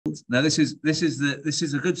Now, this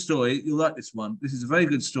is a good story. You'll like this one. This is a very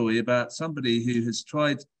good story about somebody who has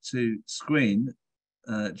tried to screen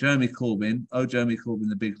Jeremy Corbyn, Oh Jeremy Corbyn,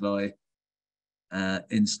 the Big Lie,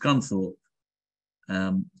 in Scunthorpe,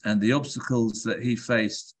 and the obstacles that he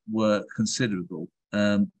faced were considerable.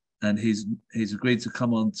 And he's agreed to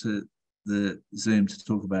come on to the Zoom to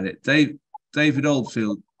talk about it. David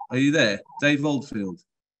Oldfield, are you there? Dave Oldfield.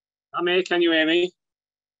 I'm here. Can you hear me?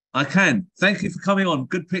 I can. Thank you for coming on.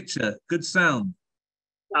 Good picture, good sound.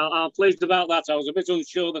 I'm pleased about that. I was a bit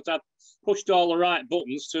unsure that I'd pushed all the right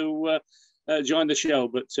buttons to join the show,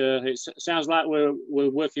 but it sounds like we're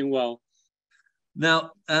working well.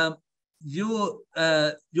 Now, your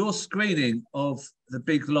screening of The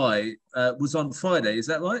Big Lie was on Friday. Is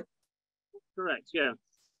that right? Correct. Yeah.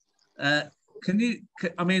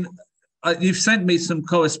 You've sent me some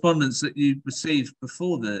correspondence that you received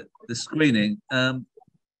before the screening.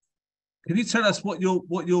 Can you tell us what your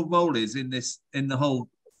role is in the whole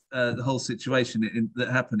situation that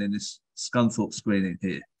happened in this Scunthorpe screening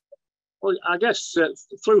here? Well, I guess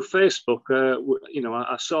through Facebook,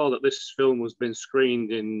 I saw that this film was being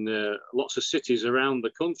screened in lots of cities around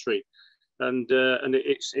the country, and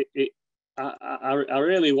I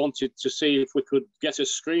really wanted to see if we could get a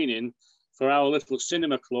screening for our little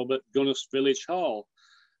cinema club at Gunners Village Hall,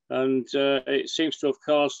 and it seems to have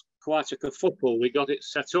caused quite a kerfuffle. We got it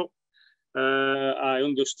set up. I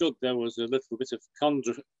understood there was a little bit of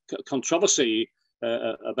controversy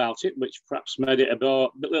about it, which perhaps made it a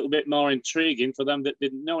little bit more intriguing for them that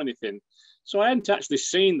didn't know anything. So I hadn't actually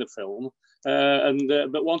seen the film,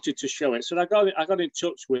 but wanted to show it. So I got in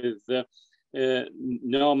touch with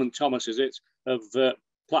Norman Thomas, of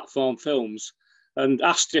Platform Films, and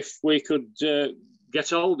asked if we could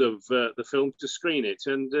get hold of the film to screen it,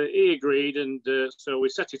 and he agreed. And so we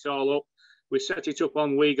set it all up. We set it up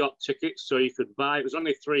on We Got Tickets, so you could buy. It was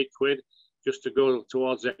only £3 just to go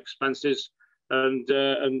towards expenses, and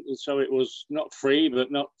so it was not free,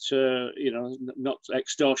 but not not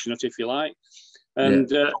extortionate, if you like.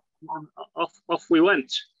 And off we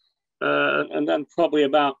went. And then probably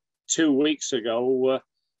about 2 weeks ago,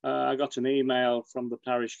 I got an email from the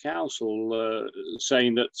parish council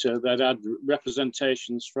saying that they'd had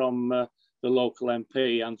representations from the local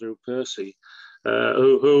MP, Andrew Percy,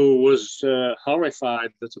 who was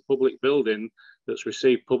horrified that a public building that's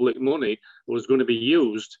received public money was going to be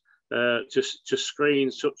used to screen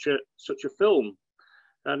such a film.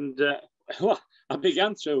 And I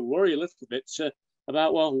began to worry a little bit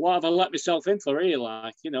about, well, what have I let myself in for here?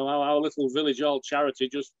 Like, our little village hall charity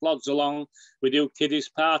just plods along. We do kiddies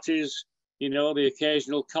parties, the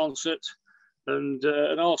occasional concert, and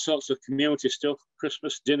all sorts of community stuff,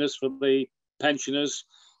 Christmas dinners for the pensioners,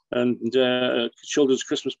 and children's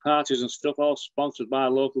Christmas parties and stuff, all sponsored by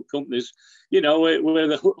local companies. We're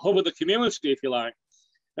the hub of the community, if you like.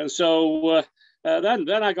 And so then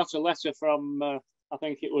I got a letter from, I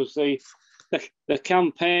think it was the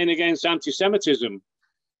campaign against anti-Semitism.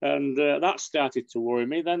 And that started to worry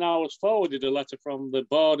me. Then I was forwarded a letter from the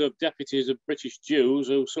Board of Deputies of British Jews,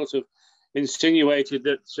 who sort of insinuated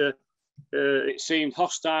that it seemed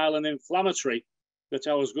hostile and inflammatory that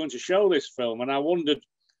I was going to show this film. And I wondered,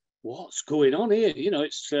 what's going on here?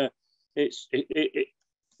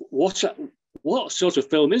 What sort of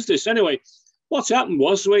film is this? Anyway, what happened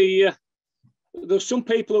was there's some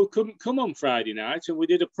people who couldn't come on Friday night, and we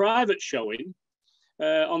did a private showing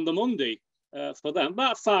on the Monday for them,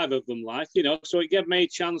 about 5 of them, so it gave me a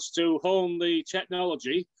chance to hone the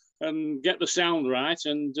technology and get the sound right,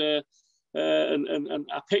 and I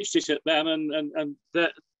pitched it at them, and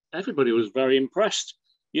everybody was very impressed.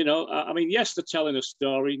 Yes, they're telling a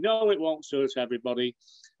story. No, it won't suit everybody.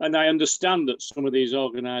 And I understand that some of these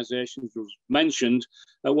organisations was mentioned,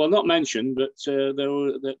 not mentioned, but there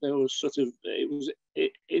was sort of, it was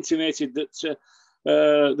intimated that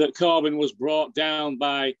that Corbyn was brought down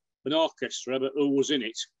by an orchestra, but who was in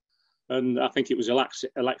it? And I think it was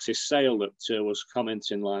Alexis Sale that was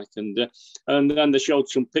commenting, and then they showed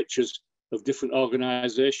some pictures of different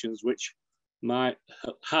organisations which might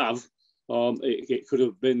have. It could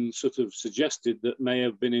have been sort of suggested that may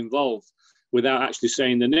have been involved without actually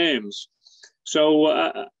saying the names. So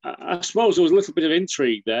I suppose there was a little bit of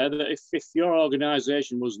intrigue there that if your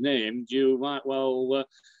organisation was named, you might well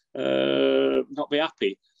not be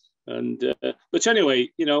happy. But anyway,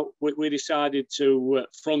 we decided to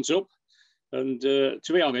front up. And to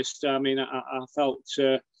be honest, I felt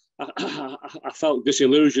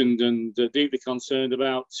disillusioned and deeply concerned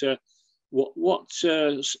about what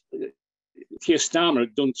Keir Starmer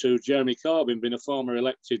had done to Jeremy Corbyn, being a former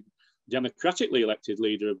democratically elected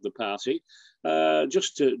leader of the party,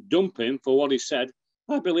 just to dump him for what he said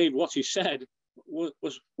I believe what he said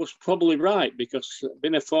was probably right, because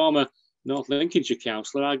being a former North Lincolnshire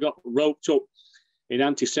councillor, I got roped up in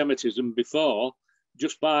anti-Semitism before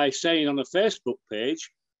just by saying on a Facebook page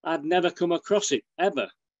I'd never come across it ever,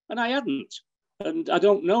 and I hadn't. And I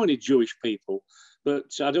don't know any Jewish people, but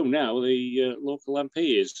I do now. The local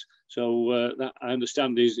MP is. So that I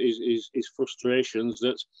understand his frustrations.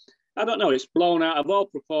 That I don't know. It's blown out of all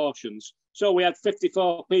proportions. So we had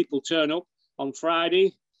 54 people turn up on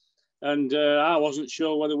Friday, and I wasn't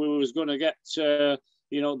sure whether we was going to get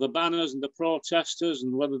the banners and the protesters,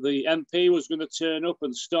 and whether the MP was going to turn up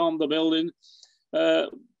and storm the building.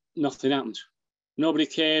 Nothing happened. Nobody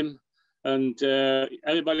came, and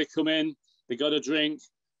everybody come in. They got a drink.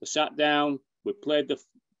 They sat down. We played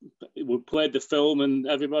the film, and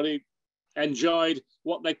everybody enjoyed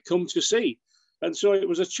what they'd come to see. And so it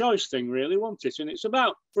was a choice thing, really, wasn't it? And it's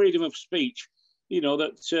about freedom of speech.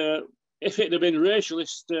 That if it had been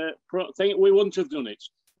racialist thing, we wouldn't have done it.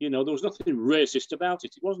 There was nothing racist about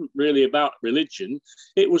it. It wasn't really about religion.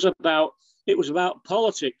 It was about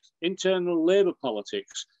politics, internal Labour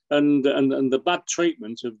politics, and the bad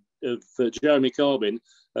treatment of Jeremy Corbyn,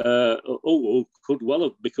 who could well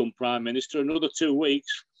have become Prime Minister another 2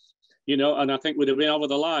 weeks, and I think we'd have been over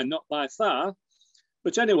the line, not by far.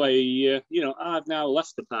 But anyway, I've now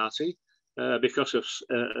left the party because of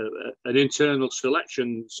an internal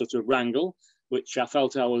selection sort of wrangle, which I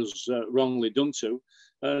felt I was wrongly done to.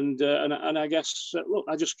 And I guess, look,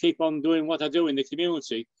 I just keep on doing what I do in the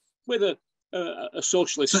community with a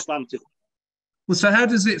socialist slant. Well, so how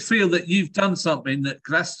does it feel that you've done something that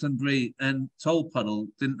Glastonbury and Tolpuddle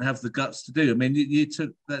didn't have the guts to do? I mean, you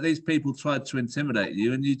took that these people tried to intimidate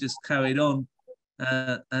you, and you just carried on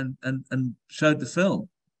and showed the film.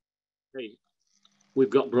 Hey, we've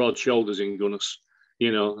got broad shoulders in Gunners,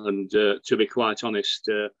 and to be quite honest,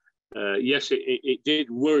 yes, it did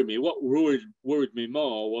worry me. What worried me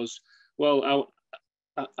more was, well,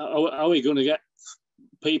 are we going to get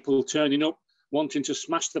people turning up wanting to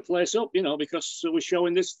smash the place up, because we're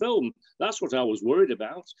showing this film? That's what I was worried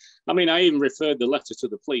about. I mean, I even referred the letter to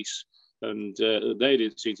the police, and they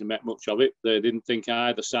didn't seem to make much of it. They didn't think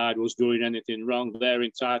either side was doing anything wrong. They're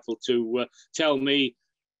entitled to tell me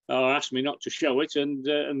or ask me not to show it,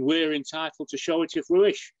 and we're entitled to show it if we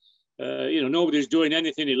wish. Nobody's doing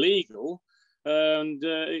anything illegal, and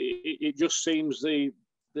it just seems the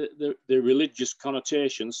religious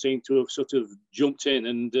connotations seem to have sort of jumped in,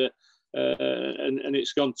 and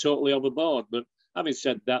it's gone totally overboard. But having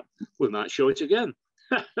said that, we might show it again.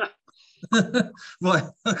 Right.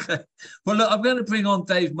 Okay. Well, look, I'm going to bring on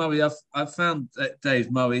Dave Murray. I've found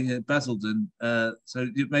Dave Murray at Basildon. So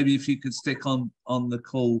maybe if you could stick on the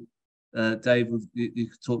call, Dave, you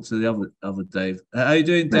could talk to the other Dave. How are you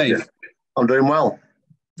doing, Dave? I'm doing well.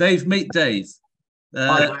 Dave, meet Dave.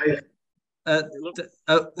 Hi, Dave.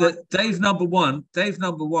 Dave number one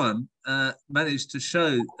managed to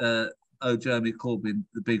show Oh Jeremy Corbyn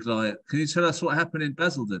the big lie. Can you tell us what happened in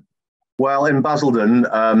Basildon? Well, in Basildon,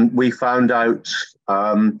 we found out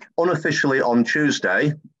unofficially on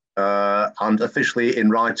Tuesday and officially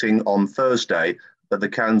in writing on Thursday that the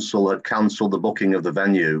council had cancelled the booking of the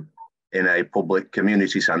venue in a public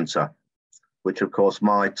community centre, which of course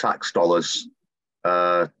my tax dollars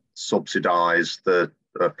subsidise the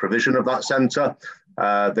provision of that centre.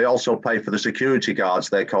 They also pay for the security guards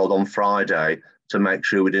they called on Friday to make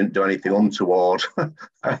sure we didn't do anything untoward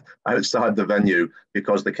outside the venue,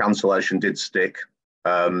 because the cancellation did stick.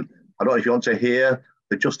 I don't know if you want to hear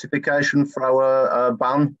the justification for our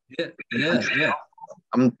ban. Yeah.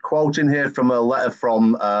 I'm quoting here from a letter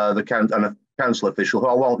from a council official who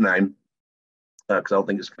I won't name, because I don't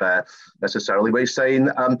think it's fair necessarily. But he's saying,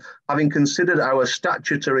 having considered our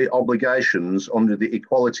statutory obligations under the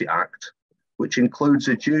Equality Act, which includes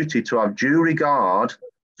a duty to have due regard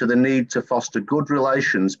to the need to foster good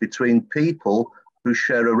relations between people who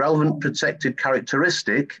share a relevant protected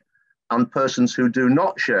characteristic and persons who do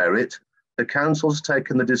not share it, the council's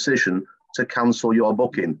taken the decision to cancel your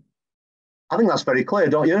booking. I think that's very clear,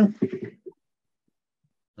 don't you?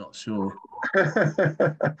 Not sure.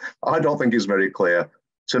 I don't think it's very clear.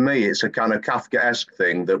 To me, it's a kind of Kafkaesque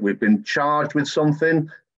thing that we've been charged with something.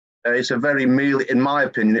 It's a very in my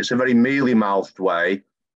opinion, it's a very mealy-mouthed way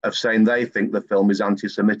of saying they think the film is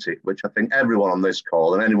anti-Semitic, which I think everyone on this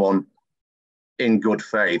call and anyone in good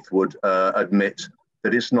faith would admit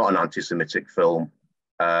that it's not an anti-Semitic film.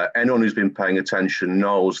 Anyone who's been paying attention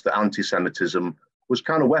knows that anti-Semitism was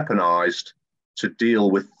kind of weaponized to deal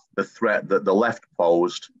with the threat that the left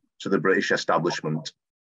posed to the British establishment.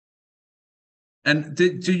 And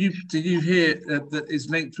did you hear that is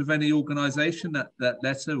linked with any organisation, that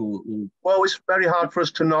letter or? Well, it's very hard for us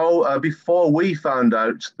to know. Before we found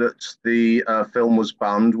out that the film was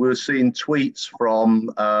banned, we were seeing tweets from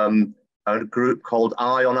a group called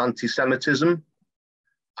Eye on Anti-Semitism,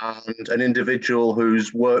 and an individual who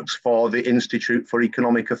works for the Institute for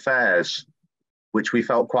Economic Affairs, which we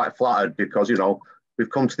felt quite flattered because, you know, we've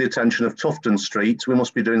come to the attention of Tufton Street, we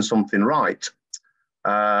must be doing something right.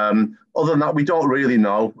 Other than that, we don't really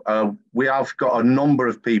know. We have got a number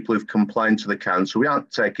of people who've complained to the council. We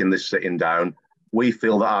aren't taking this sitting down. We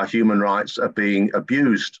feel that our human rights are being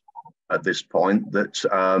abused at this point, that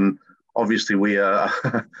obviously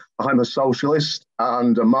I'm a socialist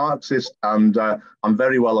and a Marxist, and I'm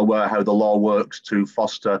very well aware how the law works to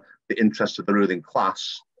foster the interests of the ruling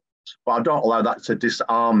class. But I don't allow that to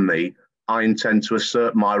disarm me. I intend to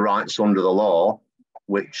assert my rights under the law,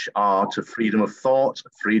 which are to freedom of thought,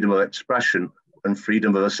 freedom of expression, and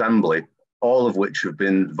freedom of assembly, all of which have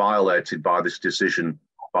been violated by this decision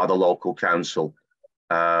by the local council.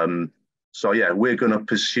 So yeah, we're going to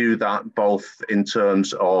pursue that both in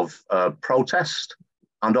terms of protest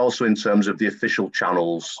and also in terms of the official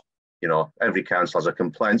channels. You know, every council has a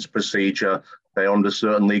complaints procedure. They're under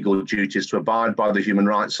certain legal duties to abide by the Human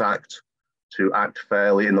Rights Act, to act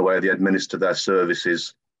fairly in the way they administer their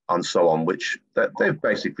services, and so on, which they've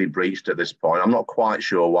basically breached at this point. I'm not quite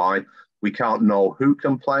sure why. We can't know who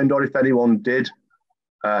complained or if anyone did.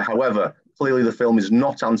 However, clearly the film is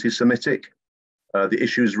not anti-Semitic. The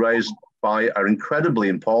issues raised by it are incredibly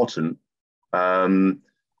important.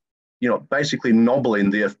 You know, basically nobbling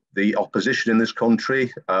the opposition in this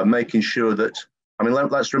country, making sure that, I mean,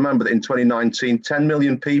 let's remember that in 2019, 10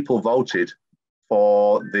 million people voted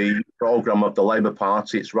for the programme of the Labour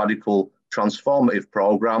Party, its radical transformative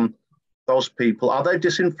programme. Those people, are they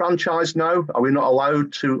disenfranchised now? Are we not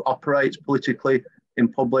allowed to operate politically in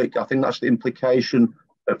public? I think that's the implication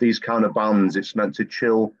of these kind of bans. It's meant to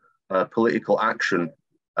chill political action.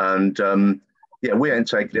 And yeah, we ain't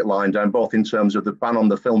taking it lying down, both in terms of the ban on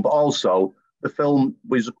the film, but also the film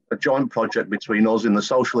was a joint project between us in the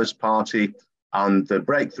Socialist Party and the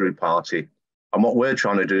Breakthrough Party. And what we're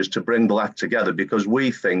trying to do is to bring the left together, because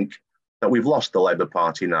we think that we've lost the Labour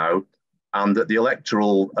Party now, and that the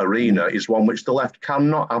electoral arena is one which the left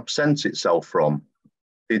cannot absent itself from.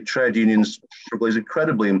 The trade unions struggle is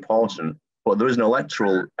incredibly important, but there is an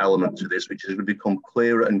electoral element to this which is going to become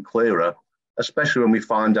clearer and clearer, especially when we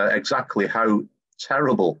find out exactly how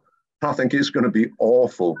terrible. I think it's going to be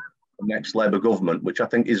awful, the next Labour government, which I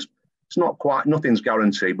think is, it's not quite, nothing's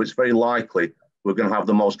guaranteed, but it's very likely we're going to have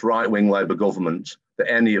the most right-wing Labour government that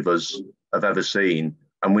any of us have ever seen.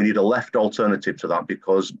 And we need a left alternative to that,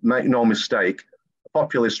 because make no mistake, the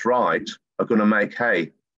populist right are going to make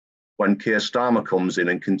hay when Keir Starmer comes in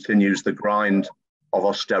and continues the grind of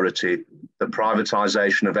austerity, the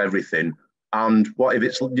privatisation of everything. And what if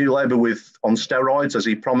it's New Labour on steroids, as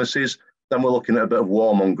he promises, then we're looking at a bit of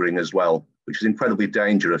warmongering as well, which is incredibly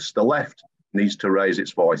dangerous. The left needs to raise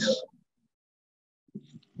its voice.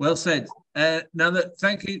 Well said. Now that,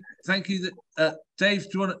 thank you. Dave,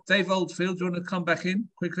 Dave Oldfield, do you want to come back in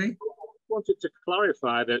quickly? I wanted to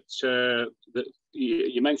clarify that that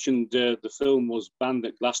you mentioned the film was banned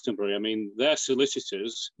at Glastonbury. I mean, their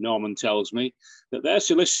solicitors, Norman tells me, that their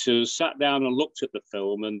solicitors sat down and looked at the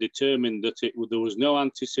film and determined that there was no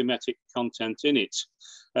anti-Semitic content in it.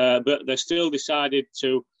 But they still decided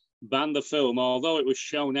to ban the film, although it was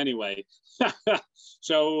shown anyway.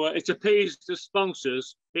 So it appeased the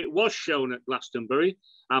sponsors. It was shown at Glastonbury,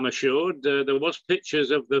 I'm assured. There was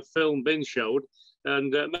pictures of the film being showed,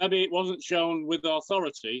 and maybe it wasn't shown with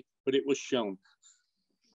authority, but it was shown.